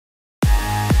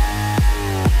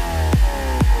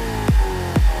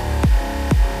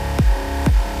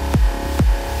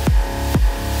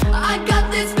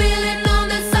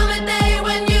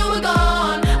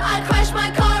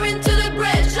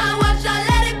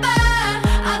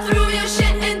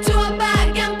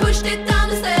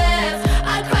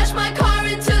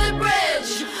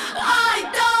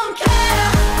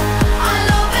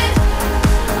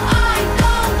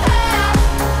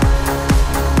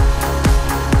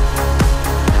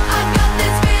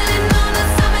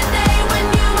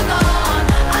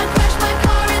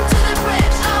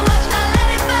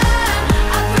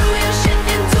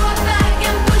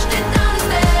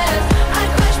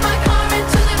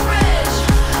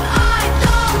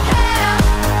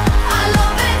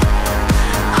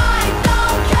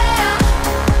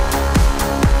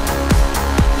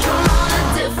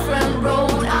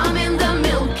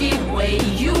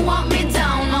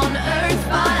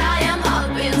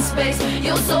space.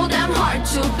 You're so damn hard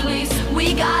to please.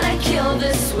 We gotta kill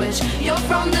this switch. You're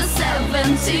from the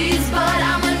 70s, but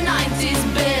I'm a 90s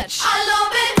bitch. I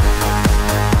love it.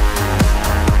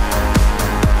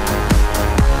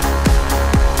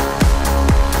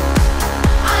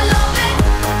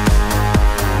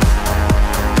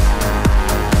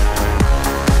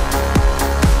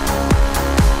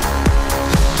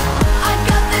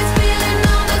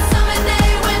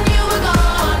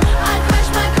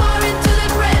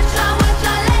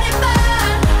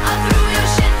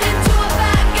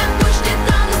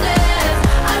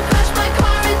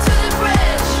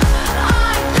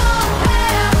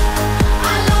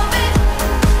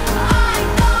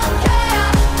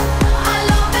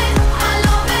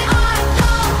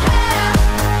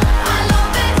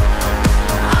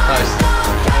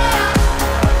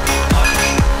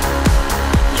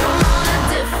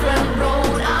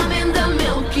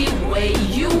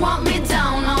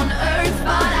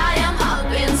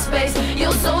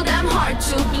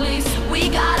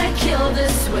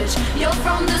 You're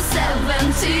from the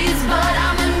 70s, but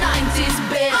I'm a 90s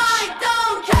bitch. I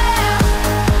don't care.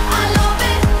 I love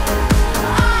it.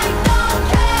 I don't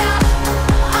care.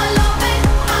 I love it.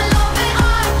 I love it.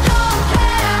 I don't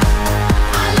care.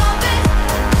 I love it.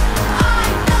 I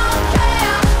don't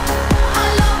care. I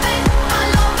love it. I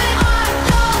love it. I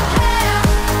don't care.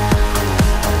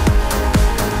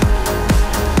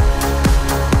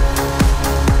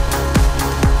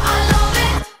 I love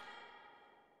it.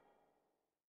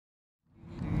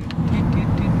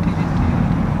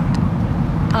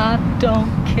 I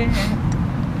don't care,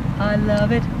 I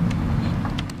love it.